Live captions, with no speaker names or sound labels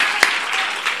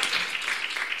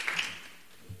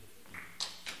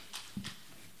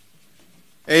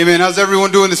Amen. How's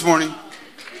everyone doing this morning? Good.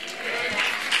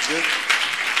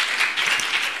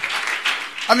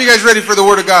 How many of you guys ready for the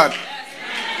Word of God?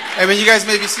 Amen. You guys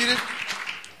may be seated.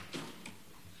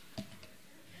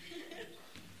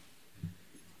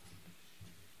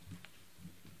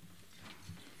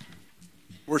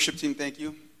 Worship team, thank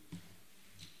you.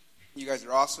 You guys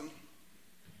are awesome.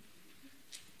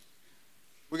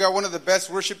 We got one of the best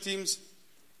worship teams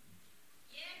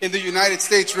in the United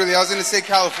States, really. I was going to say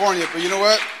California, but you know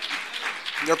what?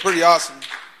 They're pretty awesome.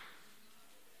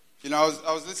 You know,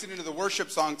 I was listening to the worship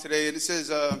song today, and it says,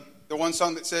 the one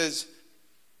song that says,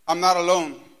 I'm not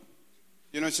alone.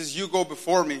 You know, it says, you go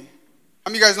before me.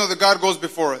 How many of you guys know that God goes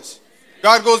before us?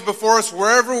 God goes before us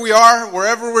wherever we are,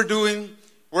 wherever we're doing,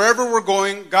 wherever we're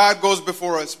going, God goes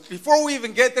before us. Before we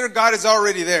even get there, God is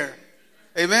already there.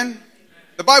 Amen?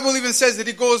 The Bible even says that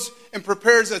He goes and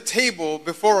prepares a table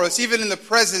before us, even in the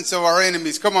presence of our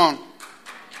enemies. Come on.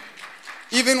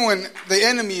 Even when the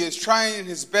enemy is trying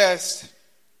his best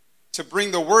to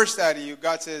bring the worst out of you,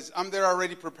 God says, I'm there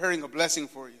already preparing a blessing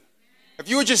for you. If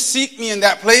you would just seek me in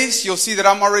that place, you'll see that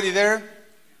I'm already there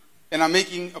and I'm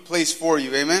making a place for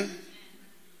you. Amen?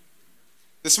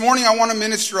 This morning I want to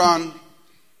minister on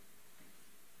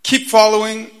keep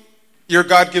following your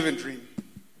God-given dream.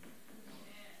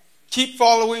 Keep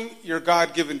following your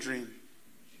God-given dream.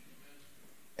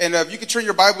 And if you could turn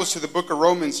your Bibles to the book of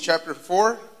Romans chapter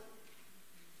 4.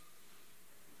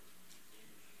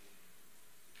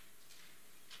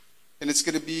 And it's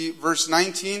going to be verse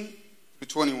 19 to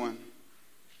 21.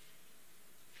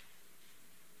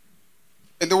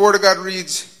 And the Word of God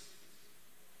reads,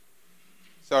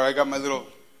 sorry, I got my little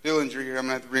Dillinger here. I'm going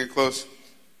to have to bring it close.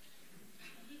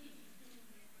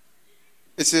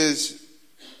 It says,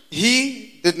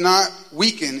 He did not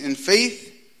weaken in faith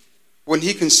when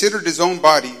He considered His own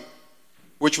body,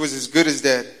 which was as good as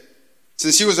dead,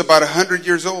 since He was about 100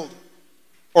 years old,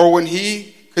 or when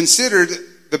He considered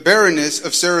the barrenness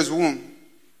of Sarah's womb.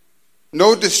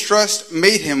 No distrust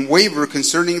made Him waver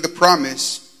concerning the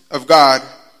promise of God,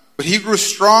 but He grew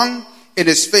strong in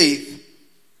His faith,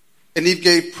 and He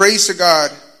gave praise to God.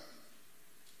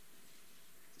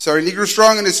 And He grew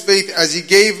strong in His faith as He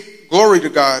gave glory to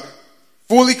God,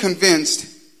 fully convinced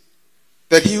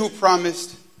that He who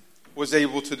promised was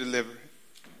able to deliver.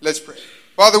 Let's pray.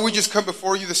 Father, we just come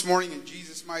before you this morning in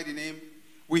Jesus' mighty name.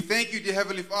 We thank you, dear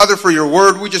Heavenly Father, for your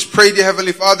word. We just pray, dear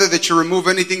Heavenly Father, that you remove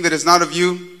anything that is not of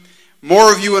you.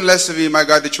 More of you and less of me, my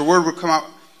God, that your word will come out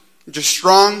just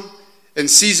strong and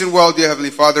seasoned well, dear Heavenly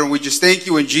Father. And we just thank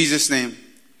you in Jesus' name.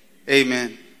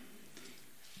 Amen.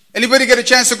 Anybody get a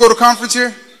chance to go to conference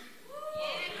here?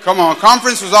 Come on,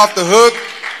 conference was off the hook.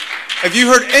 If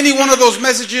you heard any one of those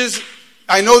messages,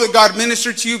 I know that God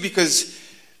ministered to you because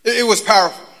it was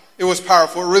powerful. It was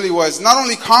powerful. It really was. Not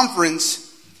only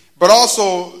conference, but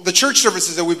also the church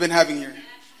services that we've been having here.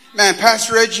 Man,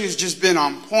 Pastor Edgy has just been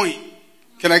on point.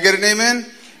 Can I get an amen?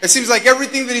 It seems like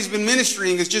everything that he's been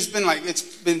ministering has just been like, it's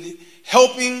been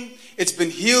helping, it's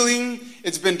been healing,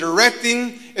 it's been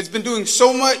directing, it's been doing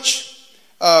so much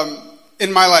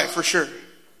in my life for sure.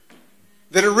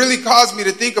 That it really caused me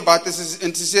to think about this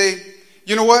and to say,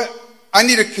 you know what? I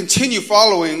need to continue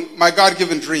following my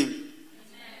God-given dream.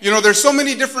 You know, there's so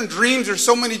many different dreams. There's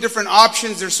so many different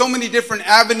options. There's so many different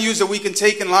avenues that we can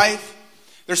take in life.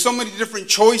 There's so many different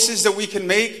choices that we can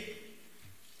make.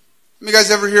 How many guys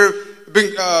ever here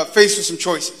been faced with some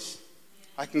choices?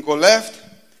 I can go left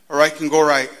or I can go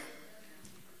right.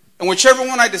 And whichever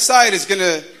one I decide is going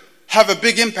to have a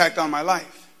big impact on my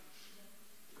life.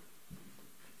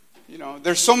 You know,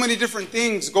 there's so many different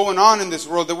things going on in this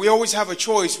world that we always have a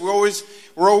choice. We're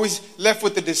always left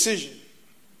with the decision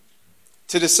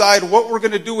to decide what we're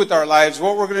going to do with our lives,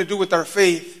 what we're going to do with our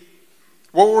faith,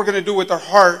 what we're going to do with our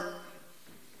heart,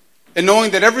 and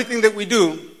knowing that everything that we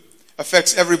do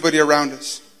affects everybody around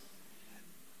us.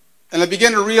 And I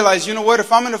began to realize, you know what?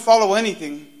 If I'm going to follow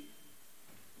anything,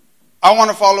 I want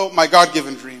to follow my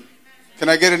God-given dream. Can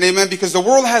I get an amen? Because the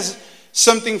world has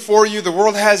something for you. The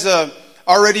world has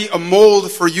already a mold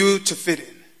for you to fit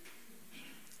in.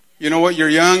 You know what? You're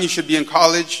young. You should be in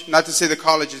college. Not to say that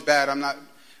college is bad. I'm not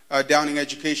downing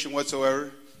education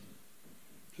whatsoever.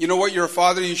 You know what? You're a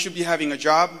father. You should be having a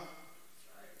job.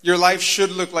 Your life should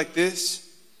look like this.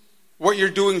 What you're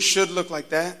doing should look like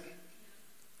that.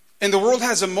 And the world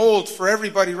has a mold for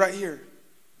everybody right here.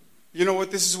 You know what?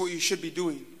 This is what you should be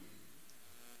doing.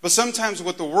 But sometimes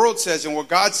what the world says and what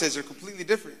God says are completely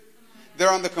different. They're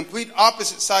on the complete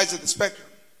opposite sides of the spectrum.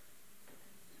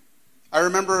 I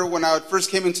remember when I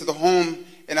first came into the home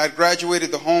and I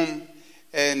graduated the home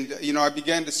and, you know, I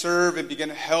began to serve and began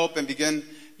to help and began,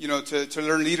 you know, to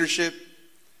learn leadership.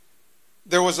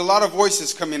 there was a lot of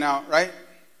voices coming out, right?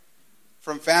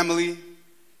 From family,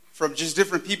 from just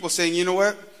different people saying, you know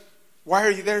what? Why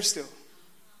are you there still?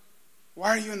 Why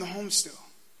are you in the home still?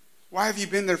 Why have you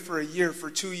been there for a year, for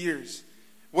 2 years?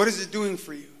 What is it doing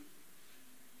for you?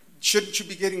 Shouldn't you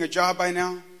be getting a job by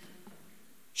now?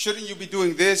 Shouldn't you be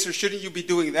doing this or shouldn't you be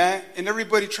doing that? And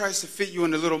everybody tries to fit you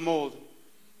in a little mold.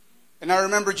 And I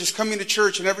remember just coming to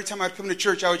church, and every time I'd come to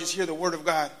church, I would just hear the Word of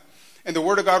God. And the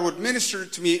Word of God would minister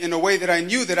to me in a way that I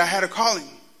knew that I had a calling.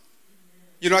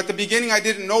 You know, at the beginning, I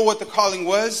didn't know what the calling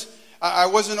was. I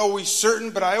wasn't always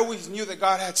certain, but I always knew that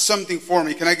God had something for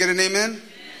me. Can I get an amen?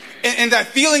 And that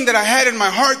feeling that I had in my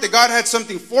heart that God had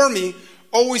something for me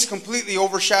always completely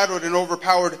overshadowed and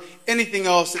overpowered anything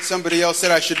else that somebody else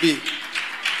said I should be.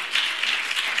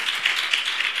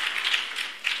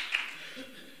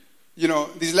 You know,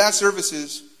 these last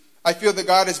services, I feel that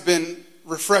God has been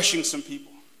refreshing some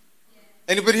people.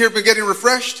 Anybody here been getting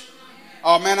refreshed?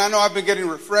 Oh man, I know I've been getting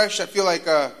refreshed. I feel like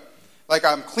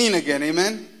I'm clean again.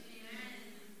 Amen?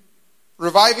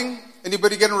 Reviving?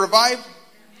 Anybody getting revived?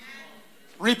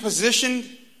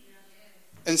 Repositioned?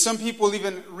 And some people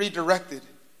even redirected.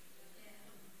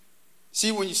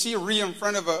 See, when you see a re in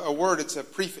front of a word, it's a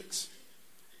prefix.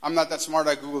 I'm not that smart.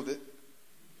 I Googled it.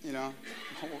 You know,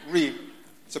 re.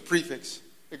 It's a prefix.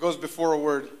 It goes before a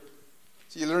word.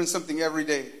 So you learn something every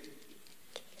day.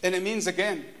 And it means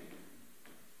again.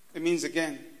 It means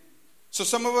again. So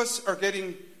some of us are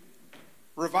getting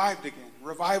revived again.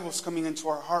 Revival's coming into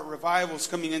our heart. Revival's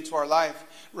coming into our life.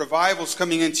 Revival's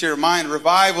coming into your mind.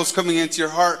 Revival's coming into your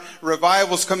heart.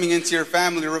 Revival's coming into your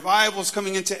family. Revival's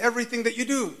coming into everything that you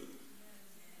do.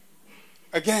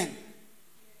 Again.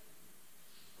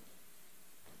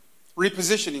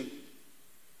 Repositioning.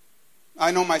 I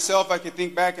know myself, I could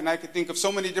think back and I could think of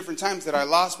so many different times that I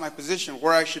lost my position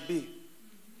where I should be.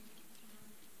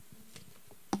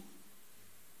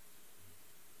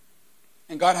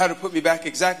 And God had to put me back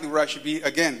exactly where I should be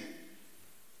again.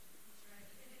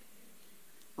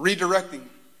 Redirecting.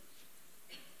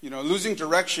 You know, losing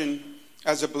direction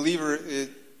as a believer,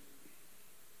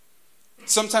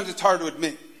 sometimes it's hard to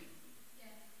admit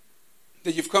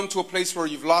that you've come to a place where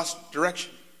you've lost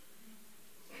direction.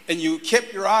 And you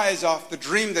kept your eyes off the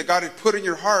dream that God had put in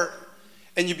your heart,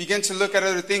 and you begin to look at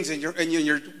other things, and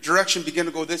your direction began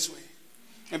to go this way.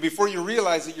 And before you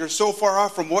realize it, you're so far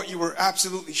off from what you were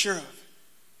absolutely sure of.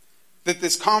 That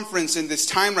this conference and this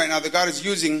time right now that God is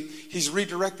using, He's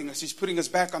redirecting us. He's putting us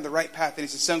back on the right path. And He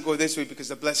says, son, go this way because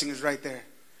the blessing is right there.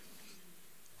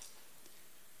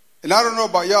 And I don't know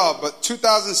about y'all, but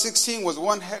 2016 was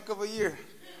one heck of a year.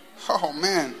 Oh,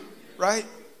 man. Right?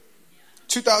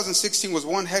 2016 was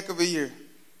one heck of a year.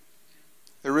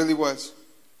 It really was.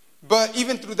 But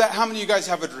even through that, how many of you guys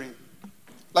have a dream?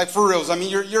 Like for reals. I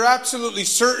mean, you're absolutely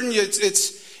certain.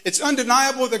 It's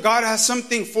undeniable that God has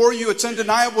something for you. It's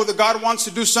undeniable that God wants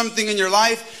to do something in your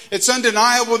life. It's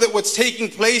undeniable that what's taking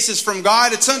place is from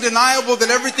God. It's undeniable that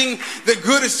everything that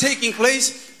good is taking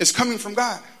place is coming from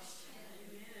God.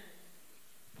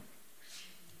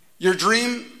 Your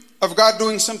dream of God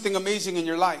doing something amazing in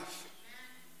your life.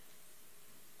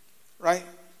 Right?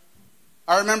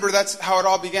 I remember that's how it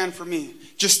all began for me.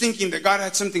 Just thinking that God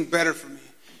had something better for me.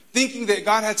 Thinking that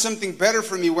God had something better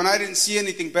for me when I didn't see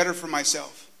anything better for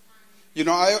myself. You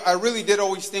know, I really did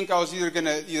always think I was either going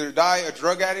to die a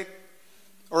drug addict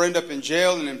or end up in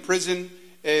jail and in prison.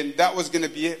 And that was going to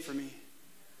be it for me.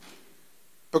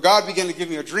 But God began to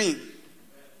give me a dream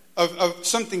of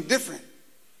something different.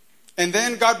 And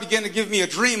then God began to give me a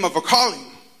dream of a calling.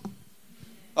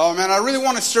 Oh, man, I really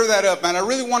want to stir that up, man. I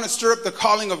really want to stir up the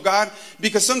calling of God,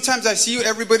 because sometimes I see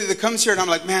everybody that comes here and I'm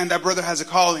like, man, that brother has a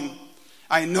calling.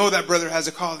 I know that brother has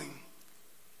a calling.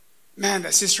 Man,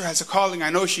 that sister has a calling.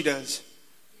 I know she does.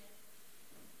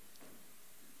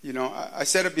 You know, I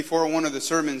said it before in one of the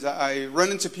sermons. I run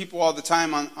into people all the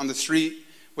time on the street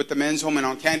with the men's home and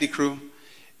on Candy Crew.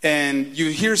 And you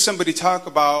hear somebody talk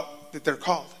about that they're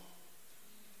called.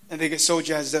 And they get so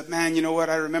jazzed up. Man, you know what?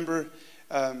 I remember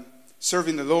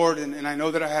serving the Lord, and I know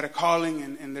that I had a calling,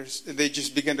 and they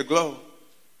just begin to glow.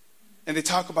 And they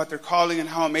talk about their calling and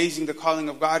how amazing the calling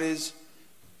of God is.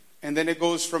 And then it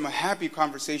goes from a happy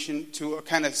conversation to a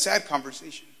kind of sad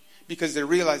conversation, because they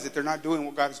realize that they're not doing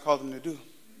what God has called them to do.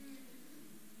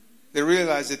 They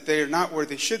realize that they're not where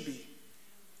they should be.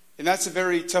 And that's a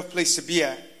very tough place to be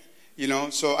at, you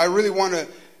know. So I really want to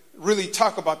really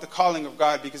talk about the calling of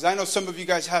God, because I know some of you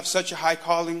guys have such a high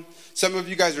calling. Some of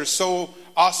you guys are so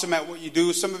awesome at what you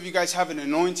do. Some of you guys have an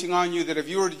anointing on you that if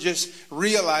you were to just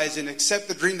realize and accept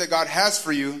the dream that God has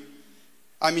for you,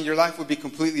 I mean, your life would be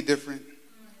completely different.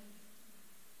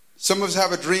 Some of us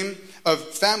have a dream of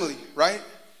family, right?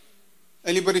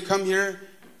 Anybody come here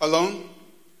alone?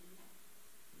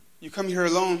 You come here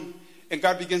alone, and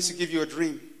God begins to give you a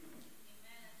dream.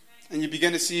 And you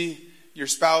begin to see your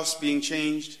spouse being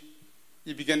changed.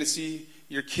 You begin to see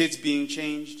your kids being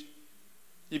changed.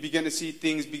 You begin to see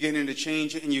things beginning to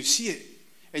change, and you see it.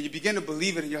 And you begin to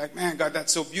believe it, and you're like, man, God,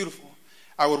 that's so beautiful.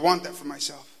 I would want that for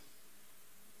myself.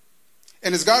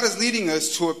 And as God is leading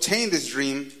us to obtain this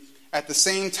dream, at the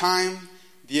same time,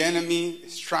 the enemy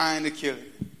is trying to kill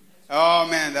it. Oh,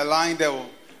 man, that lying devil,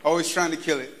 always trying to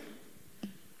kill it.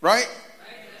 Right?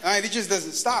 He just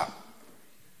doesn't stop.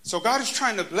 So God is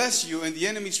trying to bless you, and the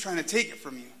enemy's trying to take it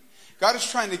from you. God is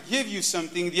trying to give you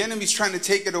something. The enemy's trying to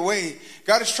take it away.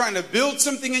 God is trying to build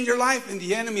something in your life, and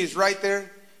the enemy is right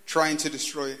there trying to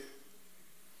destroy it.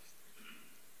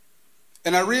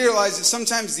 And I realize that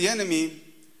sometimes the enemy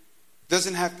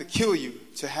doesn't have to kill you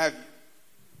to have you.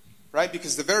 Right?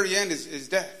 Because the very end is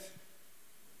death.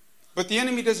 But the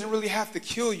enemy doesn't really have to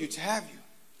kill you to have you.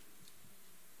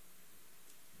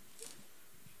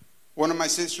 One of my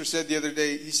sisters said the other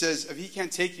day, he says, if he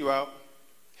can't take you out,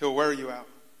 he'll wear you out.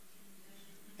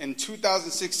 In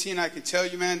 2016, I can tell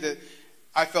you, man, that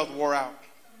I felt wore out.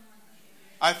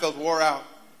 I felt wore out.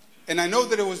 And I know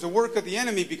that it was the work of the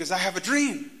enemy because I have a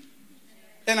dream.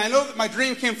 And I know that my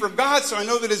dream came from God, so I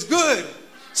know that it's good.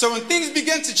 So when things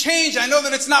begin to change, I know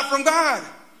that it's not from God.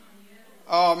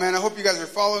 Oh, man, I hope you guys are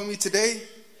following me today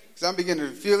because I'm beginning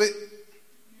to feel it.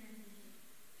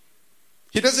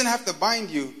 He doesn't have to bind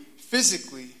you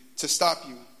physically to stop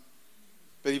you,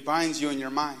 but he binds you in your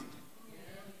mind.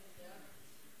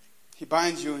 He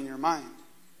binds you in your mind.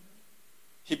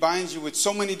 He binds you with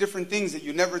so many different things that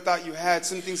you never thought you had,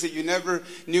 some things that you never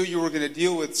knew you were going to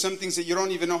deal with, some things that you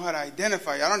don't even know how to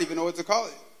identify. I don't even know what to call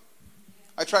it.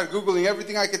 I tried Googling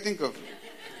everything I could think of.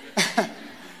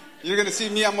 You're going to see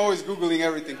me, I'm always Googling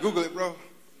everything. Google it, bro.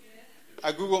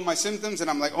 I Google my symptoms and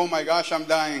I'm like, oh my gosh, I'm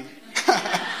dying.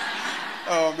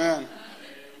 Oh, man.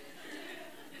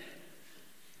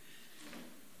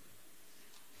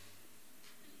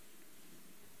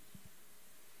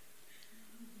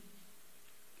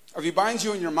 If he binds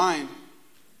you in your mind,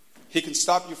 he can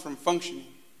stop you from functioning.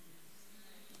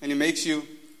 And he makes you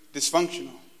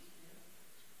dysfunctional.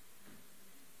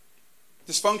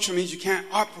 Dysfunction means you can't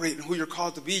operate in who you're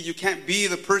called to be. You can't be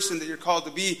the person that you're called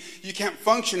to be. You can't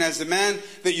function as the man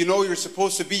that you know you're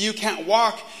supposed to be. You can't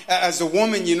walk as the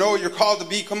woman you know you're called to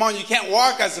be. Come on, you can't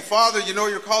walk as the father you know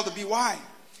you're called to be. Why?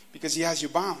 Because he has you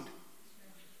bound.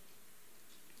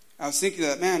 I was thinking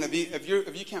that, man, if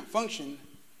you can't function,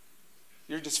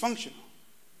 you're dysfunctional.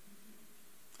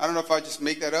 I don't know if I just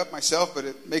make that up myself, but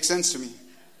it makes sense to me.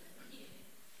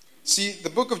 See, the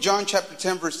book of John chapter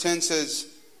 10 verse 10 says,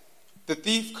 the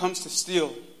thief comes to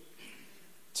steal,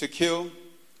 to kill,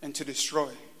 and to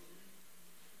destroy.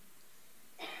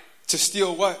 To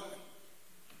steal what?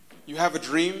 You have a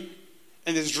dream,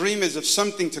 and this dream is of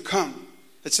something to come.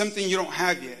 It's something you don't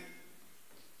have yet.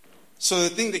 So the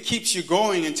thing that keeps you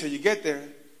going until you get there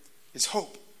is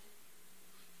hope.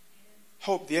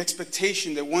 Hope, the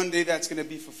expectation that one day that's going to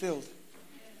be fulfilled.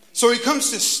 So he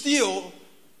comes to steal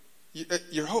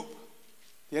your hope.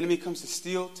 The enemy comes to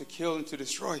steal, to kill, and to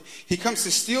destroy. He comes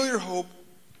to steal your hope,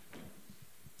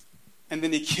 and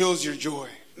then he kills your joy.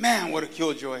 Man, what a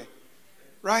killjoy.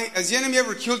 Right? Has the enemy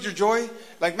ever killed your joy?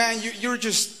 Like, man, you're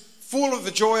just full of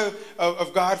the joy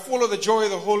of God, full of the joy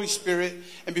of the Holy Spirit,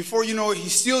 and before you know it, he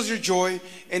steals your joy,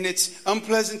 and it's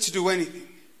unpleasant to do anything.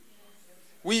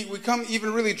 We come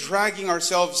even really dragging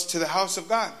ourselves to the house of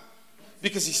God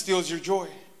because he steals your joy.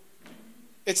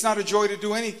 It's not a joy to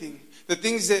do anything. The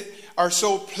things that are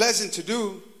so pleasant to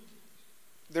do,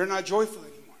 they're not joyful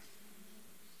anymore.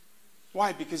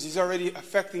 Why? Because he's already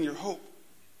affecting your hope,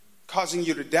 causing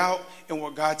you to doubt in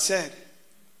what God said.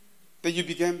 That you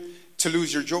begin to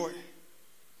lose your joy.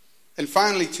 And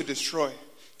finally, to destroy.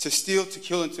 To steal, to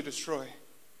kill, and to destroy.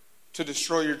 To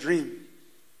destroy your dream.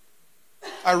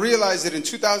 I realized that in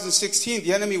 2016,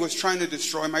 the enemy was trying to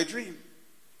destroy my dream.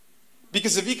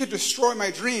 Because if he could destroy my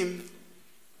dream,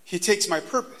 he takes my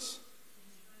purpose.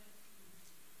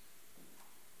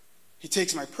 He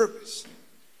takes my purpose.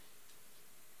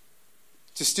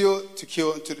 To steal, to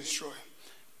kill, and to destroy.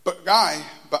 But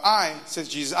I, says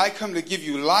Jesus, I come to give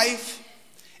you life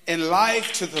and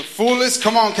life to the fullest.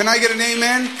 Come on, can I get an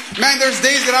amen? Man, there's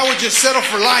days that I would just settle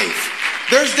for life.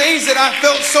 There's days that I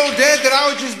felt so dead that I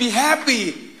would just be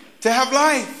happy to have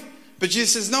life. But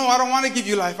Jesus says, no, I don't want to give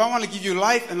you life. I want to give you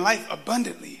life and life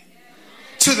abundantly.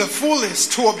 To the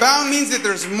fullest. To abound means that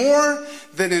there's more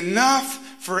than enough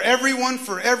for everyone,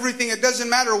 for everything. It doesn't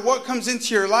matter what comes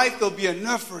into your life, there'll be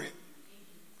enough for it.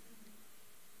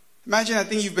 Imagine that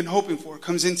thing you've been hoping for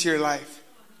comes into your life.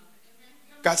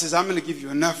 God says, I'm going to give you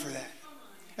enough for that.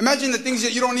 Imagine the things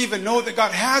that you don't even know that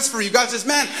God has for you. God says,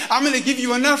 man, I'm going to give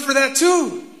you enough for that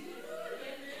too.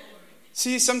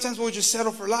 See, sometimes we'll just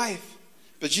settle for life.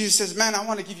 But Jesus says, man, I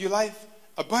want to give you life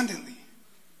abundantly.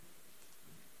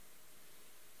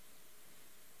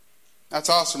 That's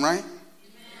awesome, right?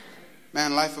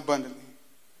 Man, life abundantly.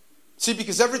 See,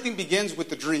 because everything begins with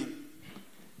the dream.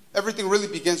 Everything really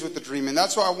begins with the dream. And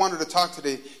that's why I wanted to talk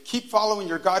today. Keep following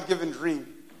your God-given dream.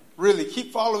 Really,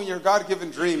 keep following your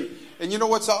God-given dream. And you know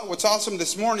what's awesome?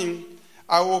 This morning,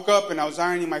 I woke up and I was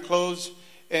ironing my clothes.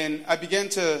 And I began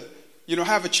to,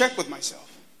 have a check with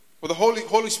myself. Well, the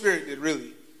Holy Spirit did,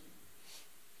 really.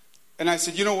 And I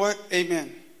said, you know what?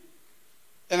 Amen.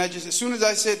 And as soon as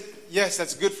I said, yes,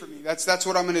 that's good for me. That's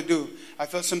what I'm going to do. I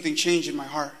felt something change in my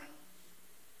heart.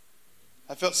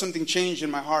 I felt something change in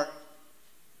my heart.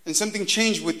 And something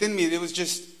changed within me. It was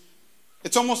just,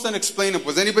 it's almost unexplainable.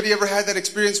 Has anybody ever had that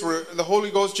experience where the Holy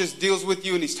Ghost just deals with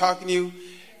you and He's talking to you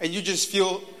and you just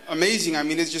feel amazing? I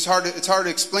mean, it's just hard to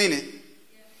explain it.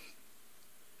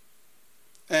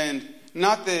 And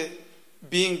not that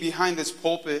being behind this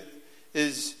pulpit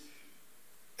is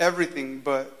everything,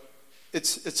 but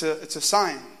it's a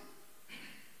sign.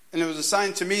 And it was a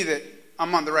sign to me that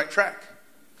I'm on the right track.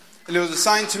 And it was a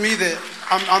sign to me that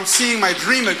I'm seeing my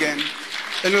dream again.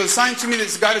 And it was a sign to me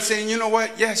that God is saying, you know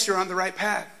what? Yes, you're on the right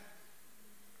path.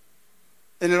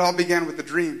 And it all began with the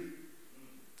dream.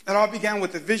 It all began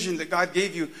with the vision that God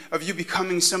gave you of you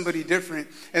becoming somebody different.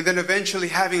 And then eventually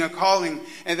having a calling.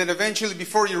 And then eventually,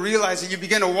 before you realize it, you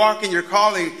begin to walk in your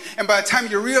calling. And by the time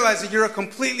you realize it, you're a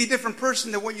completely different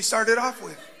person than what you started off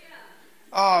with.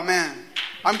 Oh, man.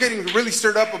 I'm getting really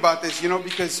stirred up about this,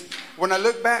 because when I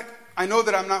look back, I know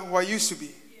that I'm not who I used to be.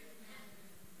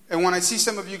 And when I see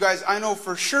some of you guys, I know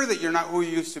for sure that you're not who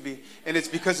you used to be. And it's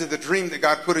because of the dream that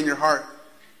God put in your heart.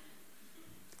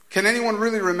 Can anyone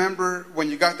really remember when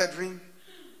you got that dream?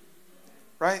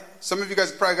 Right? Some of you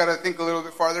guys probably got to think a little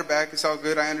bit farther back. It's all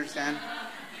good, I understand.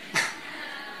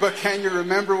 But can you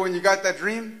remember when you got that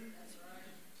dream?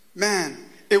 Man,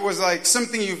 it was like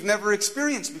something you've never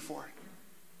experienced before.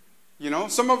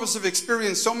 Some of us have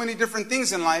experienced so many different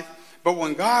things in life, but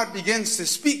when God begins to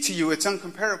speak to you, it's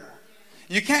incomparable.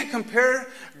 You can't compare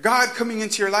God coming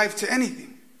into your life to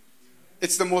anything.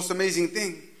 It's the most amazing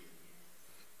thing.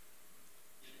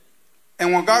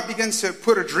 And when God begins to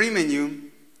put a dream in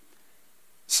you,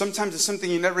 sometimes it's something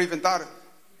you never even thought of.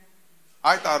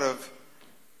 I thought of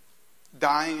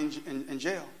dying in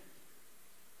jail.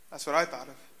 That's what I thought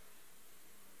of.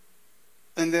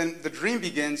 And then the dream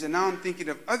begins, and now I'm thinking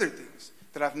of other things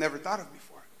that I've never thought of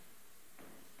before.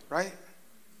 Right?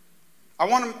 I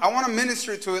want to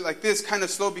minister to it like this, kind of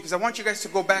slow, because I want you guys to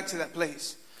go back to that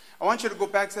place. I want you to go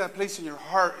back to that place in your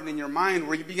heart and in your mind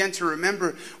where you begin to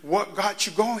remember what got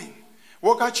you going.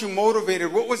 What got you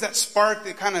motivated? What was that spark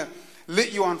that kind of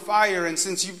lit you on fire? And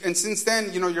since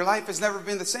then, your life has never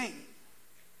been the same.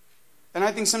 And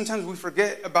I think sometimes we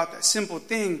forget about that simple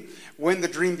thing when the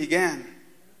dream began.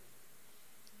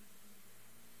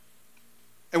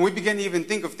 And we begin to even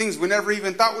think of things we never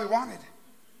even thought we wanted.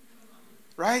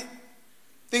 Right?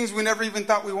 Things we never even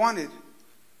thought we wanted.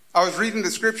 I was reading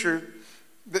the scripture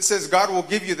that says God will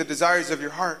give you the desires of your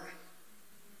heart.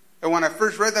 And when I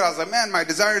first read that, I was like, man, my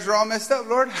desires are all messed up,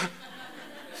 Lord.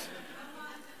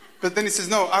 But then He says,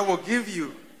 no, I will give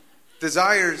you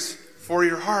desires for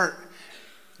your heart.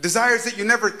 Desires that you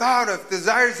never thought of.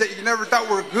 Desires that you never thought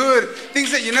were good.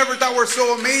 Things that you never thought were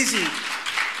so amazing.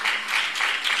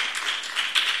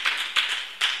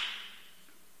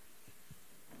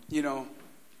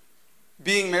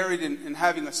 Being married and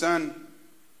having a son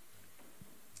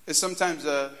is sometimes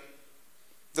the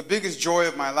biggest joy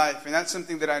of my life. And that's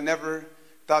something that I never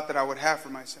thought that I would have for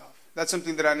myself. That's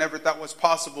something that I never thought was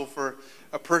possible for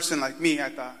a person like me, I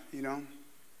thought,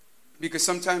 Because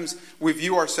sometimes we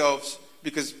view ourselves,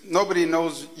 because nobody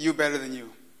knows you better than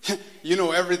you. You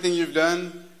know everything you've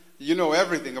done. You know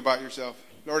everything about yourself.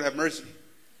 Lord have mercy.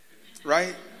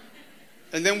 Right?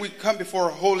 And then we come before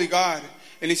a holy God,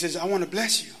 and He says, I want to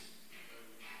bless you.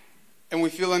 And we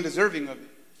feel undeserving of it.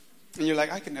 And you're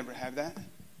like, I could never have that.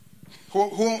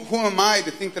 Who am I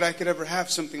to think that I could ever have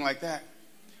something like that?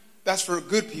 That's for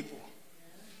good people.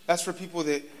 That's for people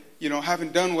that,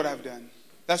 haven't done what I've done.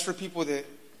 That's for people that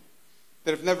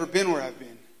have never been where I've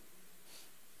been.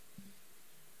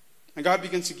 And God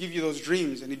begins to give you those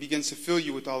dreams, and He begins to fill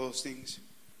you with all those things.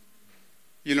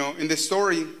 In this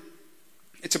story,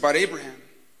 it's about Abraham.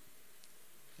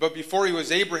 But before he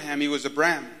was Abraham, he was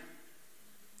Abram,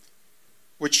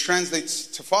 which translates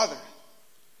to father.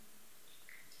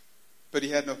 But he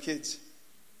had no kids.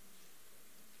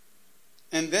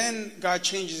 And then God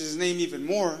changes his name even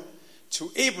more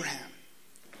to Abraham,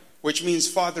 which means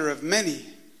father of many,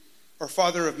 or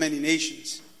father of many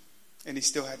nations. And he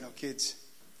still had no kids.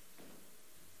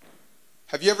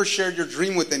 Have you ever shared your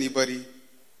dream with anybody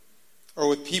or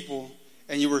with people,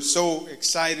 and you were so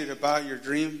excited about your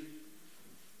dream?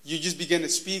 You just begin to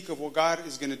speak of what God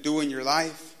is going to do in your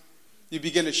life. You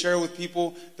begin to share with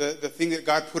people the thing that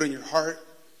God put in your heart.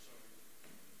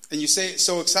 And you say it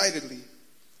so excitedly.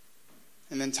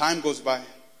 And then time goes by.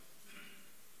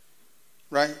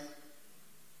 Right?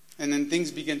 And then things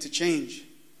begin to change.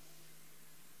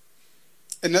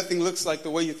 And nothing looks like the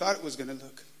way you thought it was going to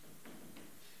look.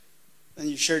 And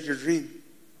you shared your dream.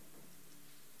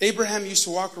 Abraham used to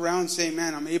walk around saying,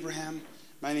 man, I'm Abraham.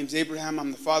 My name's Abraham.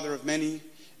 I'm the father of many.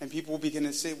 And people will begin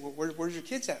to say, well, where's your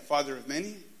kids at, father of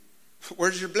many?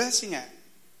 Where's your blessing at?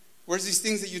 Where's these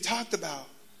things that you talked about?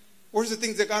 Where's the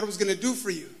things that God was going to do for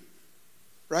you?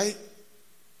 Right?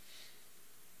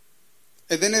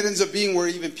 And then it ends up being where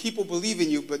even people believe in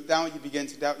you, but now you begin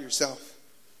to doubt yourself.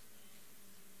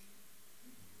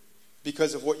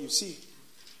 Because of what you see.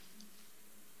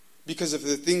 Because of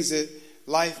the things that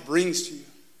life brings to you.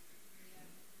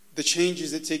 The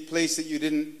changes that take place that you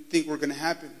didn't think were going to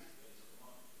happen.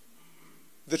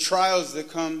 The trials that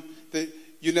come that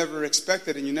you never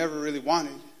expected and you never really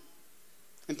wanted.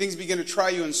 And things begin to try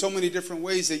you in so many different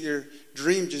ways that your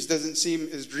dream just doesn't seem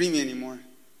as dreamy anymore.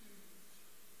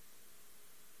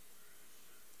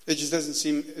 It just doesn't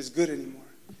seem as good anymore.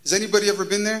 Has anybody ever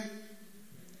been there?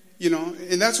 You know,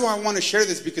 and that's why I want to share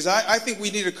this, because I think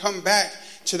we need to come back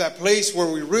to that place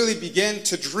where we really begin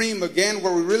to dream again,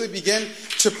 where we really begin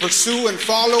to pursue and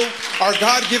follow our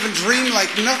God-given dream like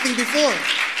nothing before.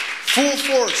 Full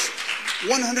force,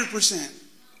 100%.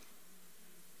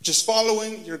 Just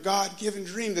following your God-given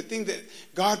dream, the thing that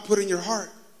God put in your heart.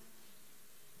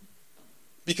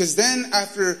 Because then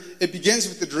after it begins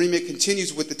with the dream, it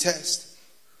continues with the test.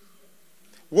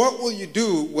 What will you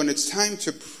do when it's time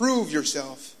to prove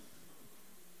yourself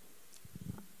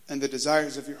and the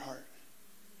desires of your heart?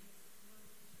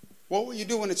 What will you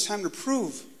do when it's time to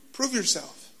prove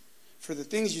yourself for the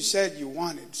things you said you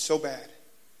wanted so bad?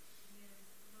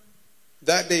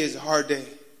 That day is a hard day.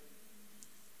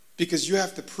 Because you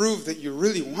have to prove that you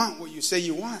really want what you say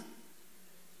you want.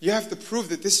 You have to prove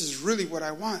that this is really what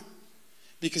I want.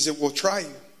 Because it will try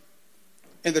you.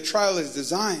 And the trial is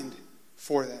designed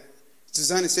for that. It's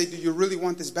designed to say, do you really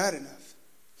want this bad enough?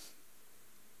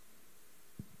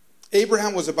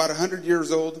 Abraham was about 100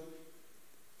 years old.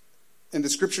 And the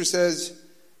scripture says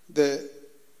that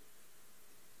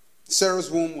Sarah's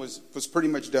womb was pretty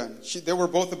much done. They were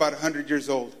both about 100 years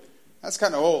old. That's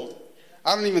kind of old.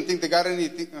 I don't even think they got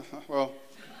anything. Well,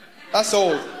 that's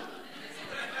old.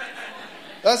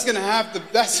 That's gonna have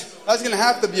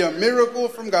to be a miracle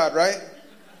from God, right?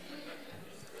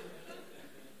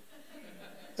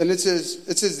 And it says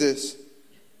this.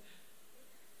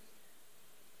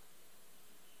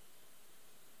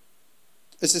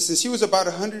 It says, since he was about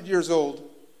 100 years old,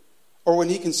 or when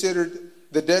he considered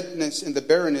the deadness and the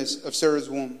barrenness of Sarah's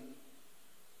womb.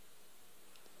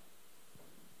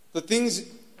 The things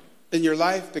in your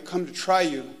life that come to try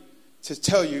you, to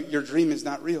tell you your dream is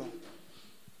not real.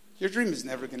 Your dream is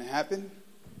never going to happen.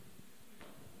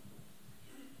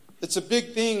 It's a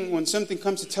big thing when something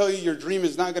comes to tell you your dream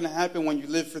is not going to happen when you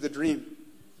live for the dream.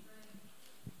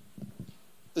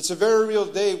 It's a very real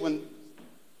day when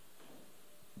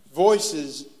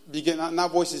voices begin,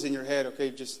 not voices in your head, okay,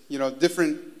 just,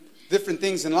 different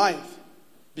things in life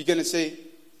begin to say,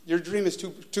 your dream is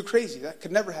too crazy. That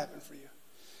could never happen for you.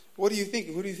 What do you think?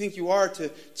 Who do you think you are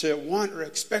to want or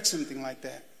expect something like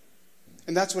that?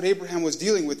 And that's what Abraham was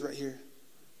dealing with right here.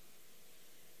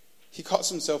 He calls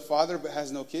himself father but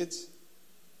has no kids.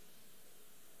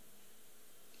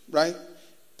 Right?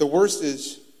 The worst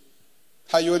is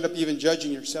how you end up even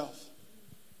judging yourself.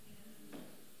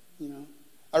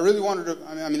 I really wanted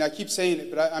to, I keep saying it,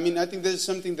 but I think this is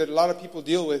something that a lot of people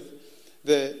deal with,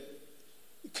 that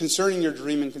concerning your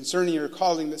dream and concerning your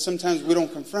calling, that sometimes we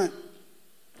don't confront.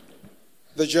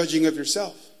 The judging of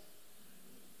yourself.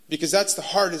 Because that's the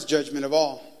hardest judgment of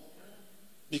all.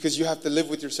 Because you have to live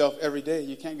with yourself every day.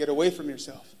 You can't get away from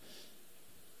yourself.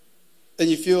 And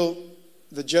you feel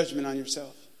the judgment on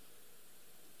yourself.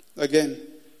 Again,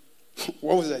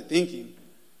 what was I thinking?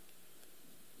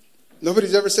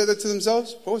 Nobody's ever said that to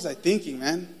themselves? What was I thinking,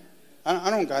 man? I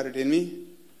don't got it in me.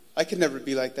 I could never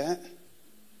be like that.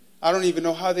 I don't even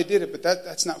know how they did it, but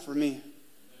that's not for me.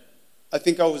 I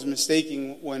think I was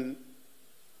mistaken when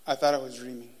I thought I was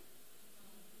dreaming.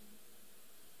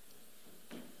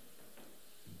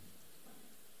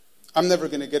 I'm never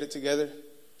going to get it together.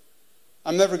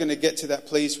 I'm never going to get to that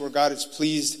place where God is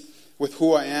pleased with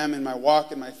who I am in my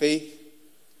walk and my faith.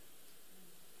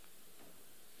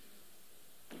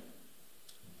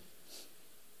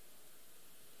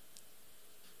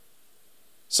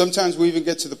 Sometimes we even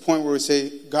get to the point where we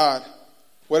say, God,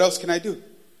 what else can I do?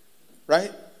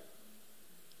 Right?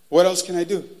 What else can I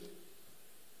do?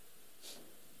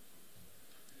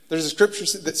 There's a scripture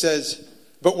that says,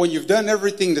 but when you've done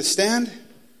everything to stand,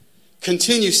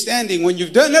 continue standing. When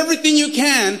you've done everything you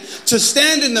can to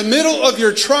stand in the middle of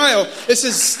your trial, it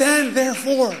says, stand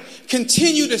therefore.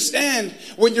 Continue to stand.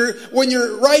 When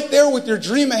you're right there with your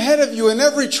dream ahead of you, and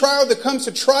every trial that comes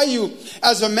to try you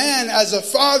as a man, as a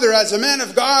father, as a man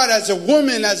of God, as a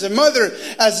woman, as a mother,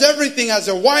 as everything, as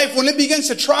a wife, when it begins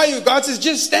to try you, God says,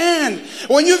 just stand.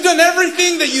 When you've done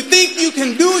everything that you think you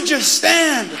can do, just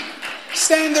stand.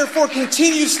 Stand therefore,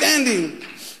 continue standing.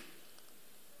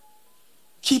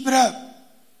 Keep it up.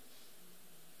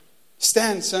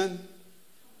 Stand, son.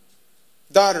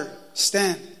 Daughter,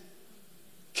 stand.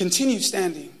 Continue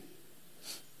standing.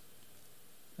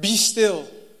 Be still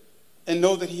and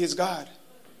know that He is God.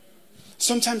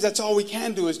 Sometimes that's all we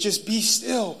can do is just be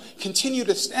still. Continue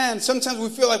to stand. Sometimes we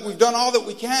feel like we've done all that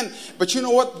we can. But you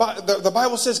know what? The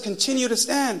Bible says continue to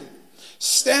stand.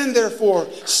 Stand therefore.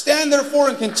 Stand therefore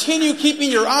and continue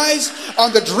keeping your eyes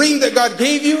on the dream that God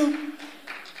gave you,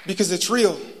 because it's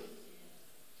real.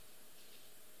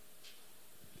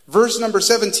 Verse number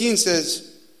 17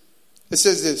 says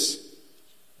this.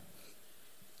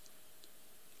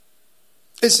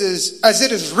 It says, as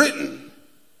it is written.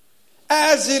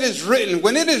 As it is written.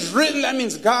 When it is written, that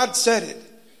means God said it.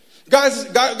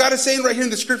 God is saying right here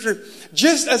in the scripture,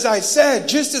 just as I said,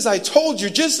 just as I told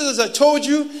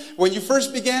you when you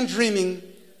first began dreaming,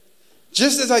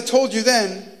 just as I told you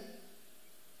then,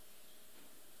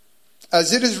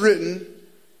 as it is written,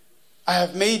 I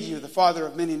have made you the father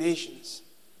of many nations.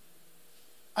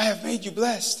 I have made you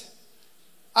blessed.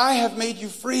 I have made you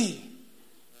free.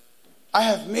 I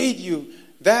have made you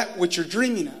that which you're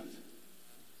dreaming of.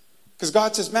 Because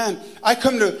God says, man, I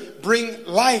come to bring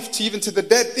life to even to the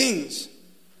dead things.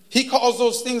 He calls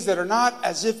those things that are not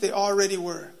as if they already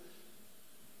were.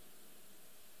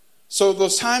 So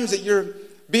those times that you're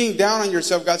being down on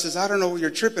yourself, God says, I don't know what you're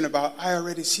tripping about. I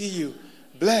already see you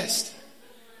blessed.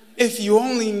 If you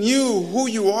only knew who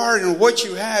you are and what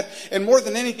you had, and more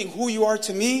than anything, who you are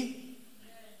to me,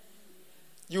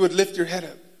 you would lift your head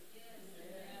up.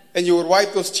 And you would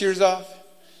wipe those tears off.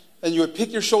 And you would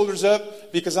pick your shoulders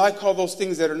up, because I call those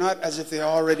things that are not as if they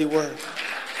already were.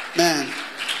 Man.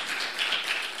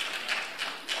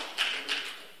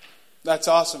 That's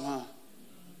awesome, huh?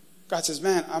 God says,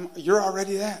 man, you're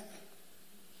already that.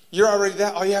 You're already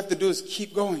that. All you have to do is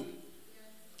keep going.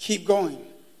 Keep going.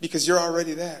 Because you're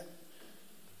already that.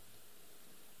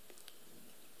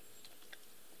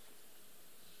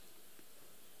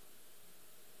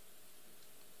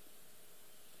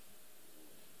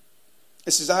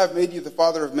 It says, I have made you the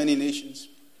father of many nations.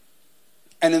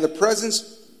 And in the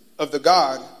presence of the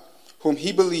God whom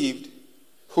he believed,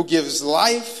 who gives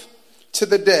life to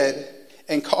the dead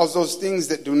and calls those things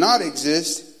that do not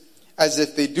exist as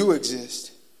if they do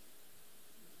exist.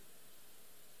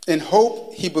 In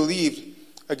hope he believed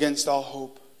against all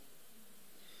hope.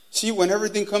 See, when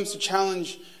everything comes to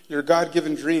challenge your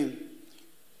God-given dream,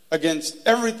 against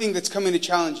everything that's coming to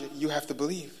challenge it, you have to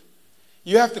believe.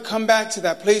 You have to come back to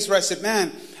that place where I said,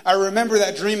 man, I remember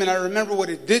that dream and I remember what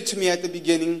it did to me at the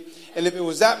beginning. And if it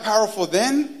was that powerful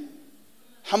then,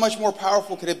 how much more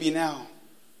powerful could it be now?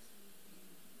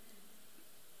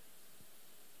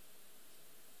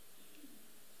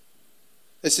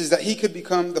 It says that he could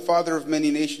become the father of many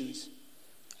nations,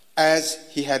 as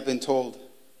he had been told.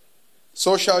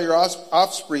 So shall your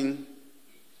offspring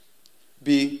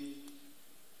be.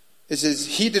 It says,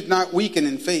 he did not weaken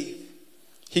in faith.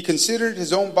 He considered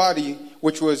his own body,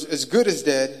 which was as good as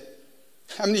dead.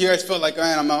 How many of you guys felt like,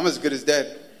 man, I'm as good as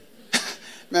dead?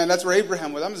 Man, that's where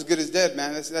Abraham was. I'm as good as dead,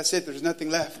 man. That's it. There's nothing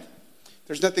left.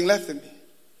 There's nothing left in me.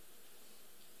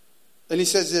 And he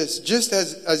says this, just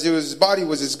as his body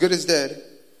was as good as dead,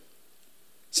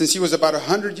 since he was about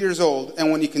 100 years old,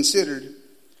 and when he considered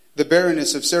the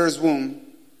barrenness of Sarah's womb,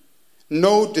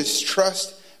 no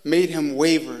distrust made him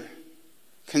waver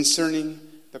concerning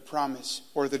the promise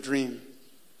or the dream.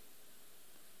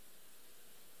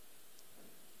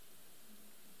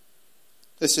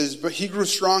 It says, but he grew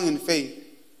strong in faith,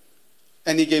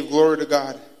 and he gave glory to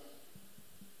God.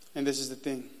 And this is the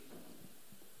thing.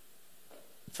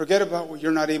 Forget about what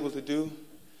you're not able to do.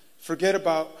 Forget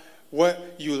about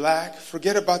what you lack.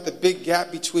 Forget about the big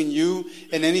gap between you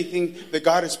and anything that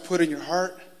God has put in your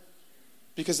heart.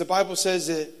 Because the Bible says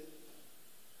that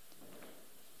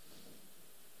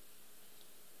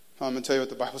I'm going to tell you what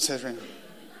the Bible says right now.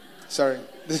 Sorry.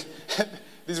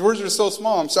 These words are so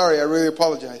small. I'm sorry. I really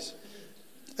apologize.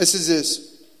 This is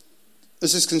this.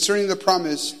 This is concerning the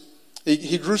promise.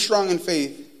 He grew strong in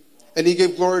faith, and he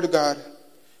gave glory to God,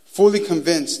 fully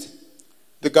convinced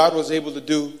that God was able to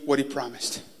do what he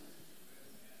promised.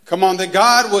 Come on, that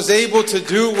God was able to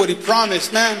do what he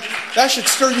promised. Man, that should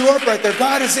stir you up right there.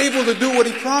 God is able to do what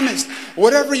he promised.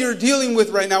 Whatever you're dealing with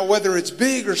right now, whether it's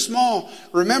big or small,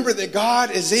 remember that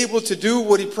God is able to do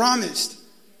what he promised.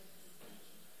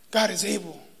 God is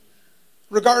able.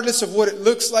 Regardless of what it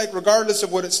looks like, regardless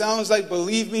of what it sounds like,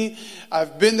 believe me,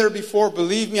 I've been there before.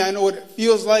 Believe me, I know what it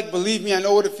feels like. Believe me, I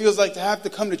know what it feels like to have to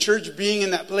come to church being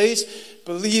in that place.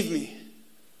 Believe me.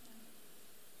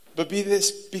 But be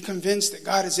convinced that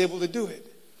God is able to do it.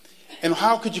 And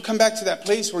how could you come back to that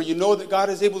place where you know that God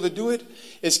is able to do it?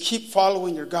 Is keep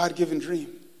following your God-given dream.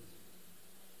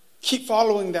 Keep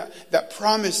following that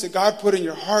promise that God put in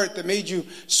your heart that made you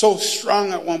so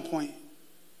strong at one point.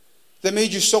 That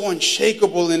made you so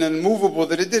unshakable and unmovable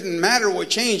that it didn't matter what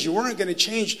changed. You weren't going to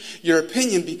change your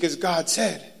opinion because God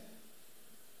said.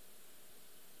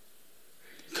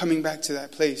 Coming back to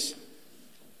that place.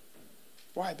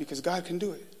 Why? Because God can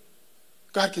do it.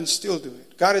 God can still do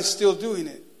it. God is still doing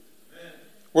it.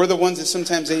 We're the ones that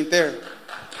sometimes ain't there.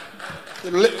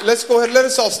 Let's go ahead. Let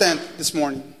us all stand this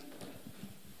morning.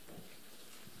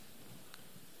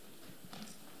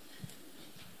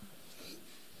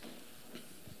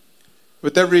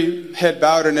 With every head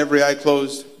bowed and every eye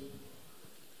closed.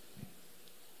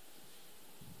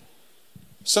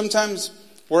 Sometimes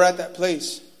we're at that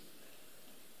place.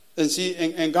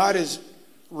 And God is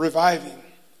reviving.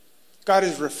 God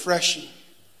is refreshing.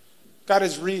 God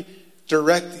is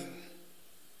redirecting.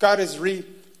 God is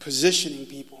repositioning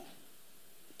people.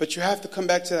 But you have to come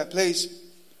back to that place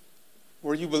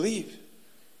where you believe.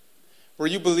 Where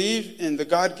you believe in the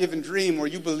God-given dream. Where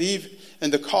you believe in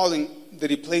the calling that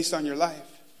he placed on your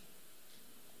life.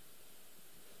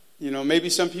 You know, maybe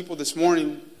some people this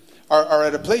morning are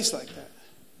at a place like that.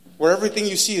 Where everything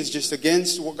you see is just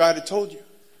against what God had told you.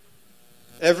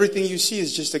 Everything you see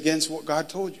is just against what God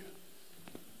told you.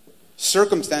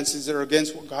 Circumstances that are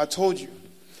against what God told you.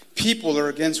 People are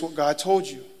against what God told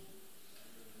you.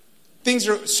 Things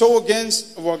are so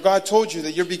against what God told you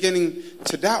that you're beginning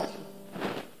to doubt.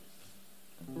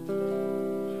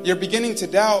 You're beginning to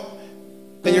doubt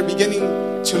and you're beginning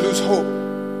to lose hope.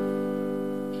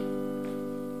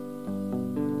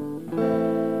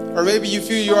 Or maybe you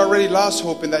feel you already lost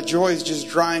hope and that joy is just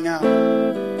drying out.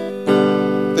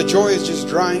 The joy is just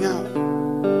drying out.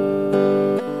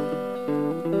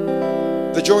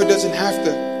 The joy doesn't have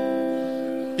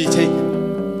to be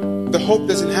taken. The hope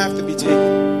doesn't have to be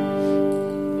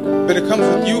taken. But it comes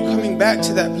with you coming back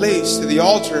to that place, to the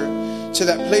altar, to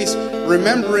that place,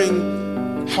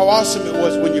 remembering how awesome it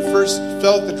was when you first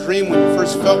felt the dream, when you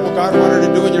first felt what God wanted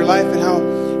to do in your life, and how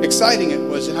exciting it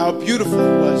was, and how beautiful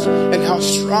it was, and how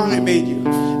strong it made you,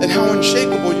 and how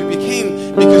unshakable you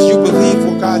became because you believed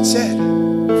what God said.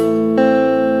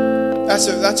 That's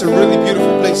a really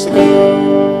beautiful place to be.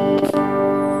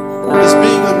 It's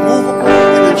being unmovable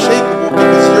and unshakable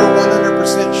because you're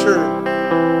 100% sure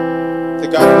that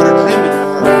God put a dream in your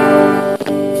heart.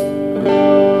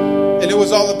 And it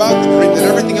was all about the dream, that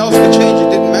everything else could change. It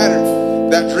didn't matter.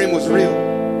 That dream was real.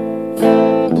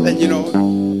 And you know,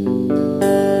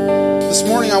 this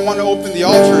morning I want to open the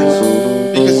altars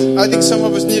because I think some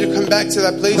of us need to come back to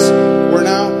that place where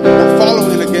now we're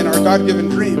following again our God-given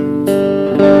dream.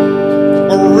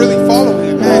 Where we're really following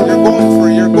it. Man, you're going for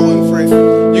it. You're going for it.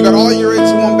 You got all your eggs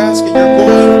in one basket. You're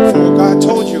going for what God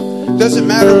told you. Doesn't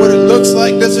matter what it looks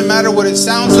like. Doesn't matter what it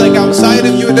sounds like outside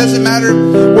of you. It doesn't matter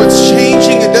what's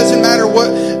changing. It doesn't matter what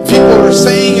people are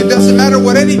saying. It doesn't matter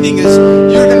what anything is.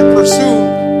 You're going to pursue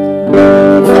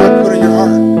what God put in your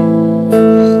heart.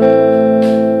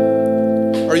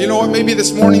 Or you know what? Maybe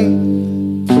this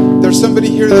morning there's somebody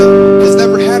here that has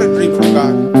never had a dream from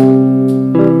God.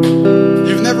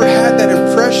 You've never had that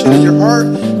impression in your heart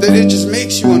that it just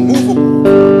makes you unmovable.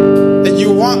 And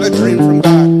you want a dream from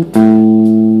God.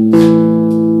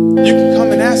 You can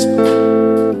come and ask Him.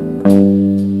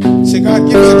 Say, God,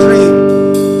 give me a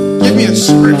dream. Give me a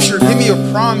scripture. Give me a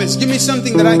promise. Give me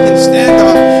something that I can stand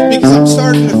on. Because I'm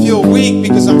starting to feel weak.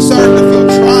 Because I'm starting to feel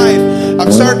tried.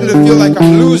 I'm starting to feel like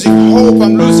I'm losing hope.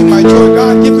 I'm losing my joy.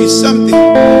 God, give me something.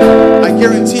 I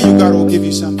guarantee you God will give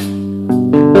you something.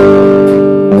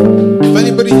 If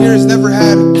anybody here has never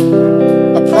had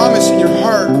a promise in your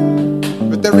heart,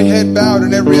 with every head bowed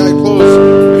and every eye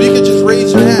closed, if you could just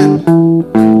raise your hand.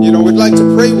 You know, we'd like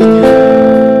to pray with you.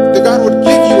 That God would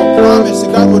give you a promise.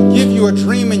 That God would would give you a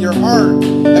dream in your heart.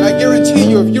 And I guarantee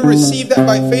you, if you receive that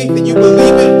by faith and you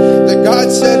believe it, that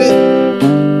God said it,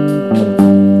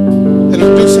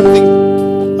 it'll do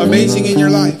something amazing in your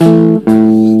life.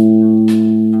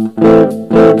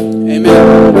 Amen.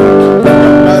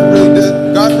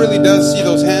 God really does see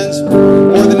those hands.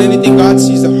 More than anything, God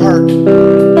sees the heart.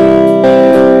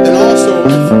 And also,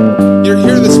 if you're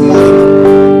here this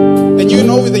morning and you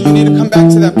know that you need to come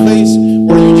back to that place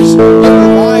where you just get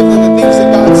revived in the things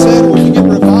that God said, where you get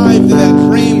revived in that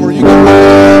dream, where you get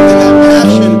revived in that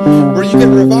passion, where you get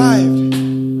revived.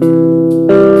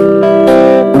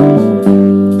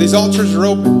 These altars are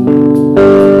open.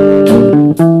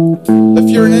 If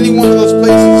you're in any one of those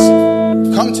places,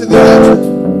 come to the altar.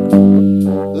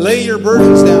 Lay your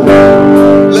burdens down.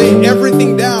 Lay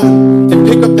everything down and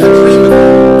pick up that dream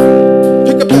again.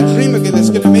 Pick up that dream again that's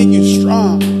going to make you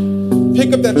strong.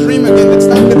 Pick up that dream again that's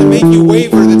not going to make you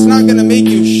waver. That's not going to make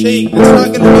you shake. That's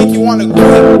not going to make you want to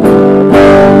quit.